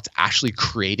about actually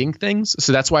creating things.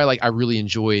 So that's why I really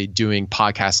enjoy doing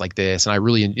podcasts like this. And I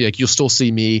really you'll still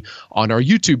see me on our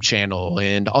YouTube channel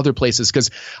and other places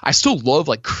because I still love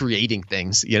creating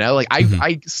things, mm-hmm.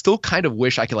 I still kind of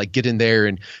wish I could get in there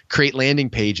and create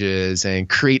landing pages and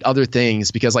create other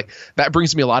things because that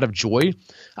brings me a lot of joy.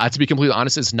 To be completely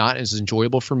honest, it's not as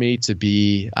enjoyable for me to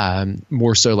be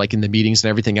more so in the meetings and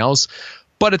everything else.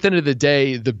 But at the end of the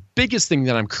day, the biggest thing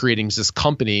that I'm creating is this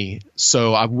company.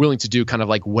 So I'm willing to do kind of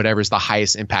whatever's the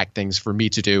highest impact things for me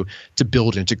to do to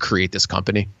build and to create this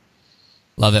company.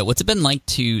 Love it. What's it been like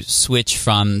to switch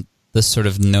from this sort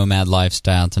of nomad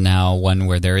lifestyle to now one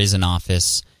where there is an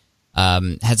office?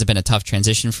 Has it been a tough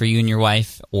transition for you and your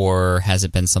wife, or has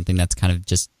it been something that's kind of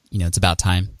just, it's about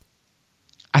time?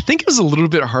 I think it was a little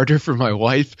bit harder for my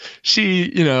wife.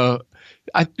 She,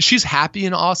 she's happy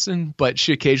in Austin, but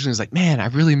she occasionally is like, man, I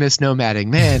really miss nomading,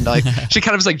 man. She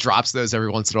kind of just drops those every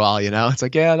once in a while, It's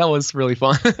yeah, that was really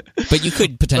fun. But you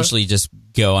could potentially just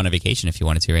go on a vacation if you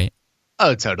wanted to, right?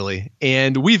 Oh, totally.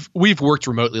 And we've worked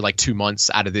remotely 2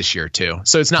 months out of this year too.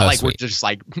 So it's not sweet. We're just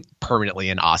permanently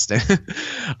in Austin.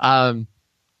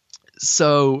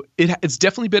 So it's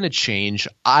definitely been a change.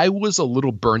 I was a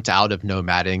little burnt out of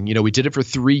nomading. We did it for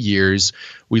 3 years.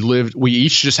 We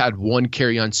each just had one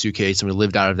carry-on suitcase, and we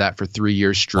lived out of that for 3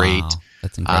 years straight. Wow,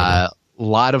 that's incredible. A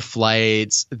lot of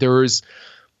flights.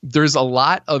 There's a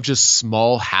lot of just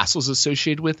small hassles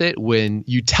associated with it. When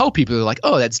you tell people, they're like,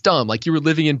 oh, that's dumb. You were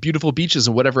living in beautiful beaches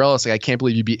and whatever else. I can't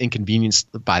believe you'd be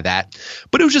inconvenienced by that.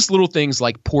 But it was just little things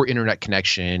like poor internet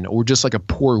connection or just a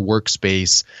poor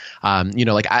workspace.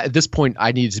 At this point,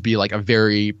 I needed to be a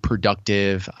very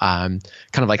productive, kind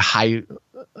of high,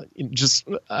 just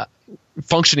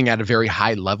functioning at a very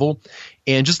high level.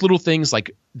 And just little things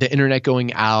like the internet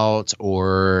going out,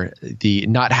 or the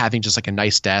not having just a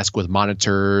nice desk with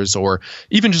monitors, or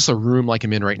even just a room like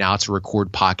I'm in right now to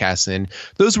record podcasts in.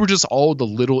 Those were just all the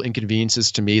little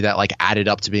inconveniences to me that added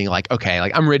up to being okay,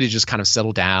 I'm ready to just kind of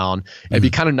settle down. Mm-hmm. It'd be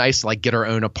kind of nice to get our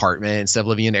own apartment instead of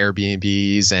living in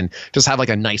Airbnbs, and just have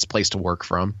a nice place to work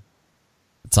from.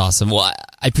 That's awesome. Well,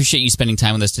 I appreciate you spending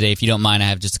time with us today. If you don't mind, I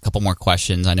have just a couple more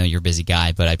questions. I know you're a busy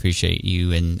guy, but I appreciate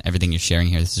you and everything you're sharing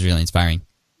here. This is really inspiring.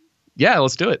 Yeah,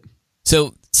 let's do it.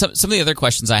 So some of the other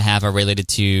questions I have are related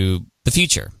to the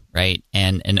future, right?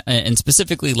 And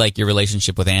specifically your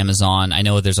relationship with Amazon. I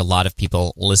know there's a lot of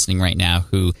people listening right now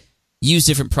who use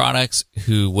different products,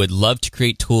 who would love to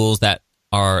create tools that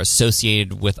are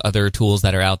associated with other tools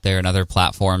that are out there and other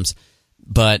platforms.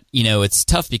 But, it's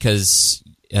tough because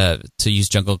to use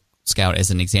JungleScout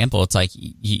as an example, it's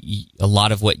a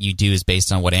lot of what you do is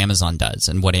based on what Amazon does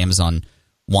and what Amazon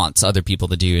wants other people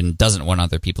to do and doesn't want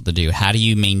other people to do. How do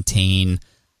you maintain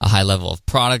a high level of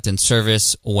product and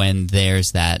service when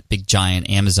there's that big giant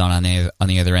Amazon on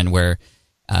the other end where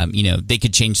they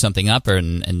could change something up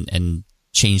and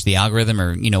change the algorithm,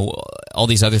 or all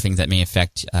these other things that may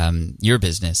affect your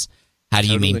business? How do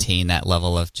you maintain that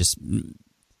level of just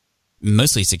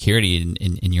mostly security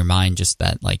in your mind, just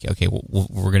that okay,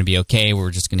 we're going to be okay,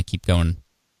 we're just going to keep going?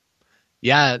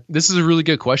 Yeah, this is a really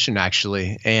good question,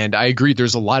 actually. And I agree.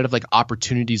 There's a lot of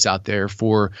opportunities out there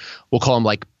for, we'll call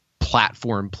them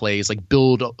platform plays,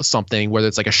 build something, whether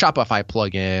it's a Shopify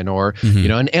plugin or,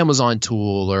 mm-hmm. An Amazon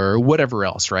tool or whatever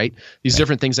else, right? These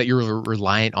different things that you're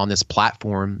reliant on this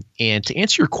platform. And to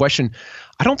answer your question,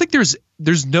 I don't think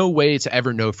there's no way to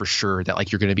ever know for sure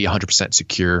that you're going to be 100%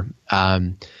 secure.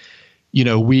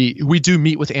 We do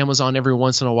meet with Amazon every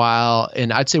once in a while,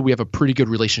 and I'd say we have a pretty good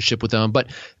relationship with them, but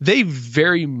they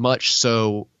very much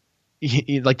so,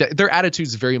 their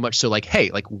attitude's very much so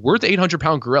hey, we're the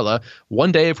 800-pound gorilla.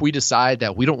 One day if we decide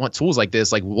that we don't want tools like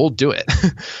this, we'll do it.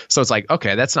 So it's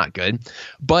okay, that's not good.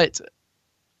 But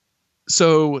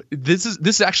So this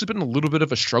has actually been a little bit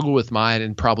of a struggle with mine,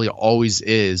 and probably always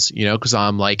is, because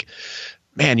I'm like,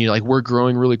 man, we're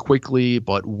growing really quickly,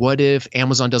 but what if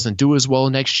Amazon doesn't do as well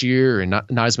next year and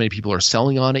not as many people are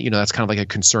selling on it? That's kind of like a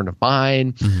concern of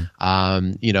mine.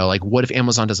 Mm-hmm. What if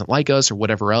Amazon doesn't like us or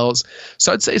whatever else?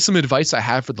 So I'd say some advice I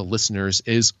have for the listeners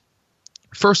is,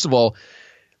 first of all,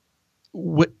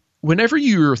 whenever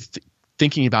you're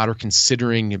thinking about or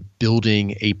considering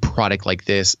building a product like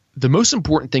this, the most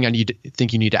important thing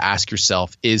you need to ask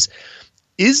yourself is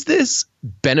this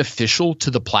beneficial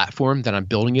to the platform that I'm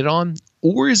building it on?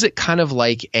 Or is it kind of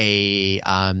like a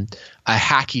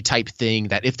hacky type thing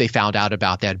that if they found out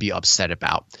about, they'd be upset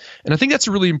about? And I think that's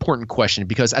a really important question,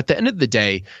 because at the end of the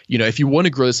day, if you want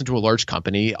to grow this into a large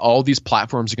company, all these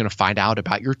platforms are going to find out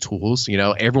about your tools.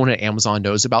 Everyone at Amazon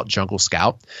knows about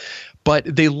JungleScout. But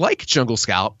they like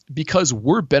JungleScout because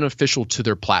we're beneficial to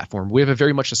their platform. We have a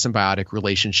very much a symbiotic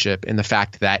relationship in the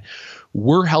fact that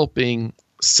we're helping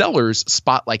sellers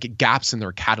spot gaps in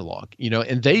their catalog,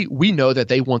 and we know that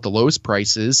they want the lowest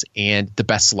prices and the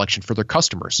best selection for their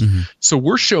customers. Mm-hmm. So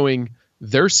we're showing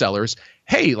their sellers,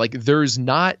 hey, there's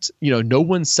not, no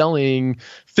one's selling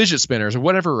fidget spinners or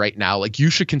whatever right now. You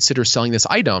should consider selling this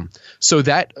item. So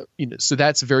that, so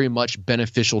that's very much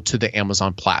beneficial to the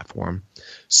Amazon platform.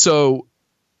 So,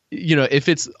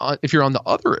 if you're on the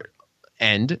other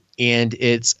end and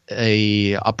it's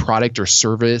a product or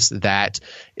service that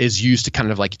is used to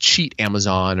kind of cheat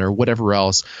Amazon or whatever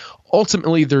else,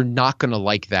 ultimately they're not going to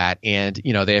like that. And,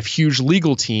 they have huge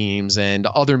legal teams and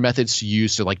other methods to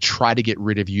use to try to get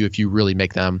rid of you if you really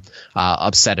make them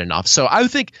upset enough. So I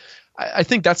think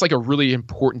that's a really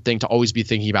important thing to always be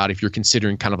thinking about if you're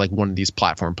considering kind of one of these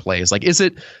platform plays. Is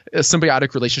it a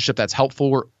symbiotic relationship that's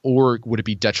helpful, or would it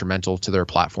be detrimental to their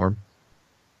platform?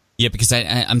 Yeah, because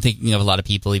I'm thinking of a lot of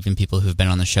people, even people who've been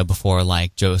on the show before,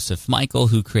 like Joseph Michael,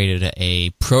 who created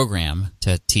a program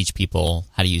to teach people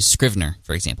how to use Scrivener,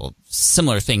 for example.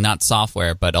 Similar thing, not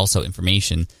software, but also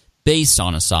information based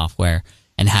on a software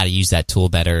and how to use that tool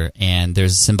better. And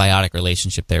there's a symbiotic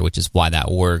relationship there, which is why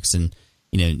that works. And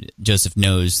Joseph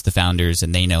knows the founders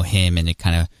and they know him, and it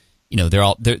kind of,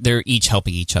 they're each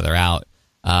helping each other out.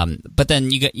 But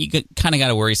then you kind of got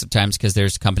to worry sometimes, because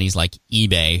there's companies like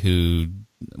eBay who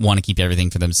want to keep everything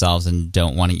for themselves and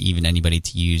don't want even anybody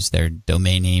to use their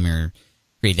domain name or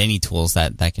create any tools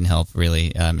that can help.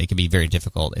 Really, it can be very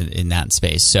difficult in that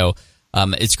space. So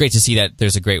it's great to see that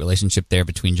there's a great relationship there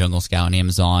between JungleScout and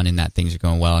Amazon, and that things are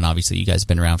going well. And obviously, you guys have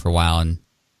been around for a while, and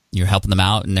you're helping them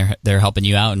out, and they're helping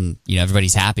you out, and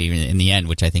everybody's happy in the end,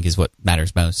 which I think is what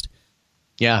matters most.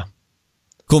 Yeah.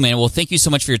 Cool, man. Well, thank you so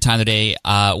much for your time today.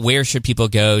 Where should people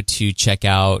go to check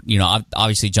out,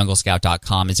 obviously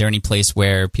JungleScout.com. Is there any place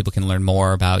where people can learn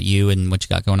more about you and what you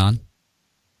got going on?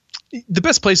 The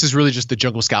best place is really just the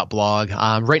JungleScout blog.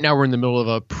 Right now we're in the middle of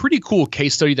a pretty cool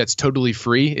case study that's totally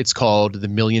free. It's called the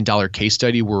 $1 Million Case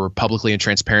Study, where we're publicly and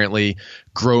transparently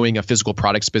growing a physical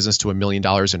products business to $1 million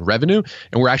in revenue.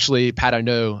 And we're actually, Pat, I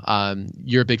know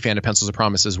you're a big fan of Pencils of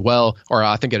Promise as well, or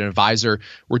I think an advisor.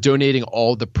 We're donating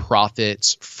all the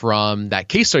profits from that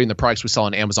case study and the products we sell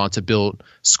on Amazon to build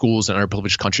schools in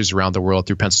underprivileged countries around the world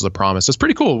through Pencils of Promise. So it's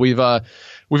pretty cool. We've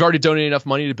already donated enough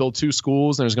money to build 2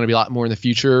 schools, and there's going to be a lot more in the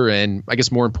future. And I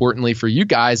guess more importantly for you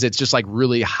guys, it's just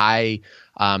really high,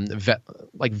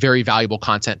 very valuable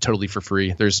content, totally for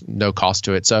free. There's no cost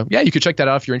to it. So yeah, you could check that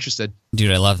out if you're interested.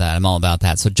 Dude, I love that. I'm all about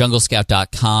that. So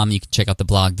JungleScout.com, you can check out the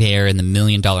blog there and the $1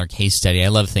 Million Case Study. I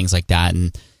love things like that.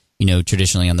 And,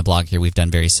 traditionally on the blog here, we've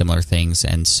done very similar things.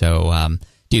 And so,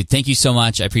 dude, thank you so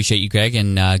much. I appreciate you, Greg,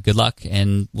 and good luck.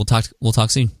 And we'll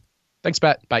talk soon. Thanks,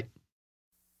 Pat. Bye.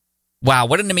 Wow,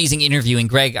 what an amazing interview. And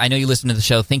Greg, I know you listen to the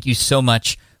show. Thank you so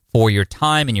much for your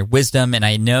time and your wisdom. And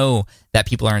I know that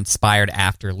people are inspired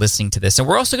after listening to this. And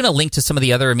we're also going to link to some of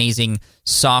the other amazing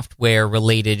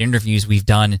software-related interviews we've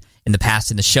done in the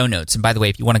past in the show notes. And by the way,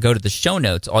 if you want to go to the show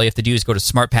notes, all you have to do is go to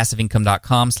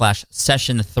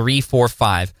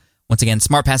smartpassiveincome.com/session345. Once again,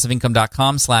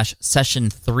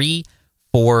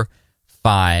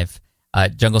 smartpassiveincome.com/session345.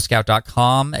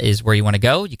 JungleScout.com is where you want to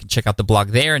go. You can check out the blog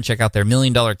there and check out their $1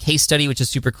 Million Case Study, which is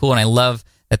super cool. And I love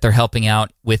that they're helping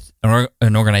out with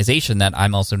an organization that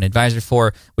I'm also an advisor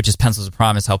for, which is Pencils of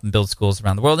Promise, helping build schools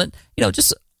around the world. And,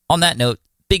 just on that note,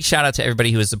 big shout out to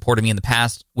everybody who has supported me in the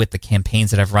past with the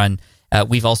campaigns that I've run.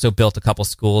 We've also built a couple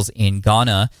schools in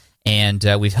Ghana, and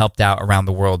we've helped out around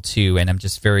the world too. And I'm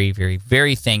just very, very,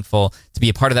 very thankful to be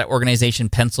a part of that organization,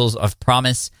 Pencils of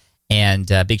Promise. And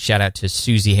big shout out to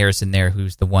Susie Harrison there,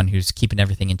 who's the one who's keeping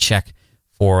everything in check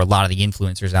for a lot of the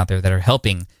influencers out there that are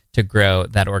helping to grow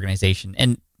that organization.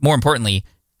 And more importantly,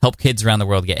 help kids around the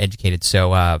world get educated.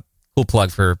 So cool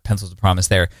plug for Pencils of Promise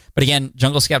there. But again,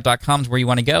 junglescout.com is where you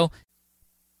want to go.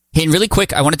 Hey, and really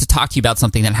quick, I wanted to talk to you about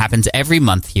something that happens every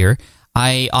month here.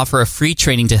 I offer a free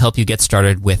training to help you get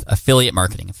started with affiliate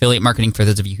marketing. Affiliate marketing, for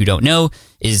those of you who don't know,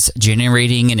 is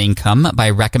generating an income by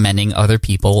recommending other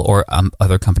people or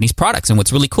other companies' products. And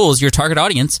what's really cool is your target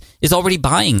audience is already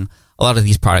buying a lot of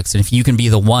these products. And if you can be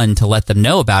the one to let them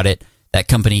know about it, that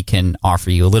company can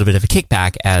offer you a little bit of a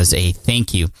kickback as a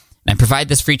thank you. And I provide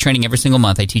this free training every single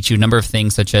month. I teach you a number of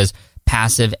things such as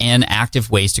passive and active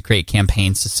ways to create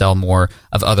campaigns to sell more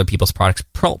of other people's products,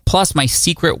 plus my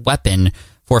secret weapon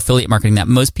for affiliate marketing that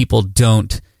most people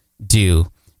don't do.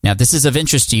 Now, if this is of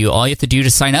interest to you, all you have to do to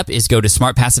sign up is go to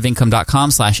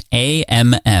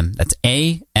smartpassiveincome.com/AMM. That's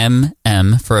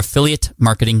AMM for Affiliate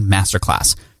Marketing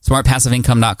Masterclass.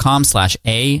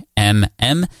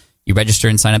 smartpassiveincome.com/AMM. You register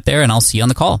and sign up there, and I'll see you on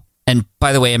the call. And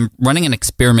by the way, I'm running an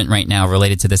experiment right now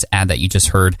related to this ad that you just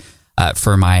heard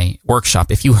for my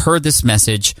workshop. If you heard this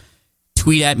message,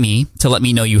 tweet at me to let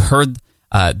me know you heard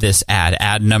this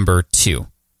ad number 2.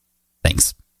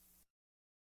 Thanks.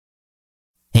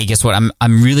 Hey, guess what?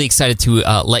 I'm really excited to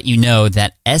let you know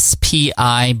that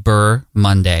SPI Burr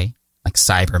Monday, like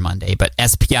Cyber Monday, but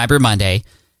SPI Burr Monday,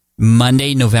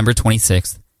 Monday, November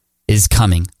 26th, is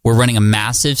coming. We're running a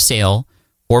massive sale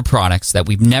for products that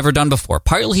we've never done before,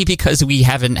 partly because we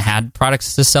haven't had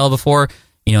products to sell before.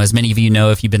 You know, as many of you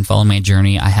know, if you've been following my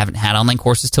journey, I haven't had online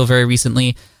courses till very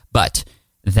recently, but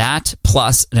that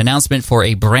plus an announcement for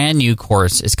a brand new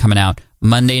course is coming out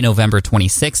Monday, November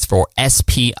 26th for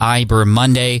SPI Burr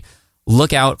Monday.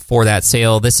 Look out for that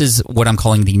sale. This is what I'm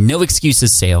calling the No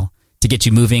Excuses sale to get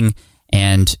you moving,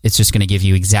 and it's just going to give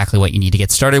you exactly what you need to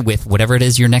get started with whatever it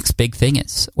is your next big thing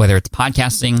is, whether it's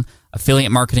podcasting,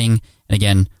 affiliate marketing, and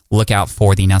again, look out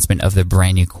for the announcement of the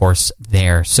brand new course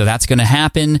there. So that's going to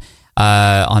happen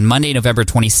on Monday, November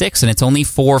 26th, and it's only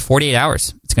for 48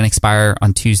 hours. It's going to expire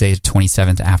on Tuesday, the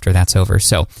 27th after that's over.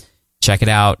 So check it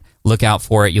out. Look out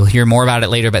for it. You'll hear more about it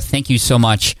later, but thank you so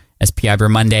much. SPI Burr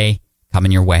Monday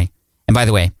coming your way. And by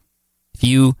the way, if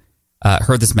you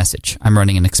heard this message, I'm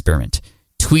running an experiment.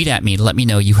 Tweet at me to let me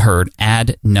know you heard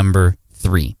ad number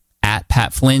 3. At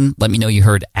Pat Flynn, let me know you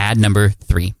heard ad number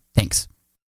 3. Thanks.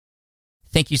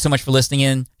 Thank you so much for listening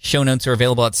in. Show notes are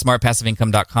available at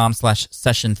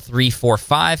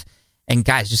smartpassiveincome.com/session345. And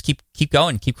guys, just keep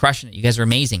going. Keep crushing it. You guys are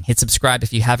amazing. Hit subscribe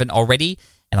if you haven't already,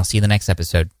 and I'll see you in the next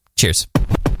episode. Cheers.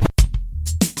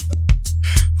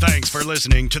 Thanks for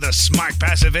listening to the Smart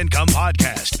Passive Income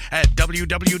Podcast at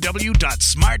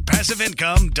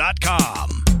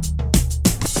www.smartpassiveincome.com.